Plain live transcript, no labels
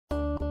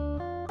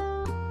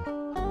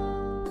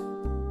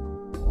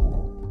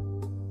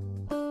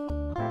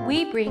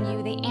we bring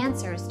you the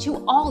answers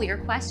to all your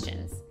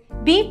questions.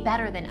 Be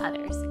better than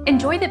others.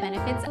 Enjoy the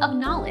benefits of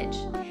knowledge.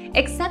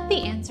 Accept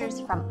the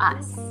answers from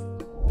us.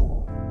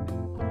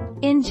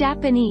 In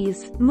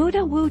Japanese,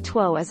 muda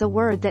muda is a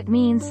word that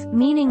means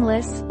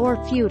meaningless or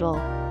futile.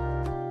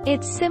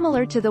 It's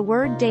similar to the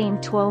word dame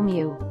tuo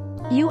mu.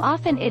 You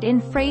often it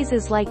in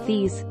phrases like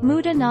these,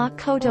 muda na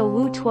koto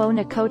wu tuo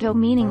na koto,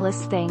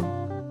 meaningless thing.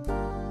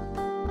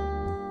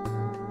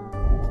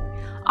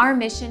 Our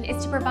mission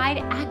is to provide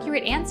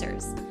accurate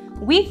answers.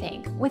 We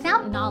think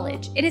without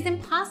knowledge, it is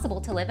impossible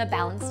to live a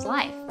balanced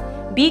life.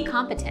 Be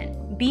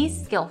competent, be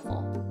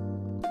skillful.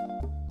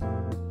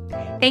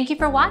 Thank you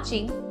for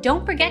watching.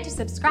 Don't forget to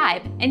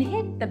subscribe and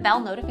hit the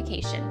bell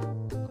notification.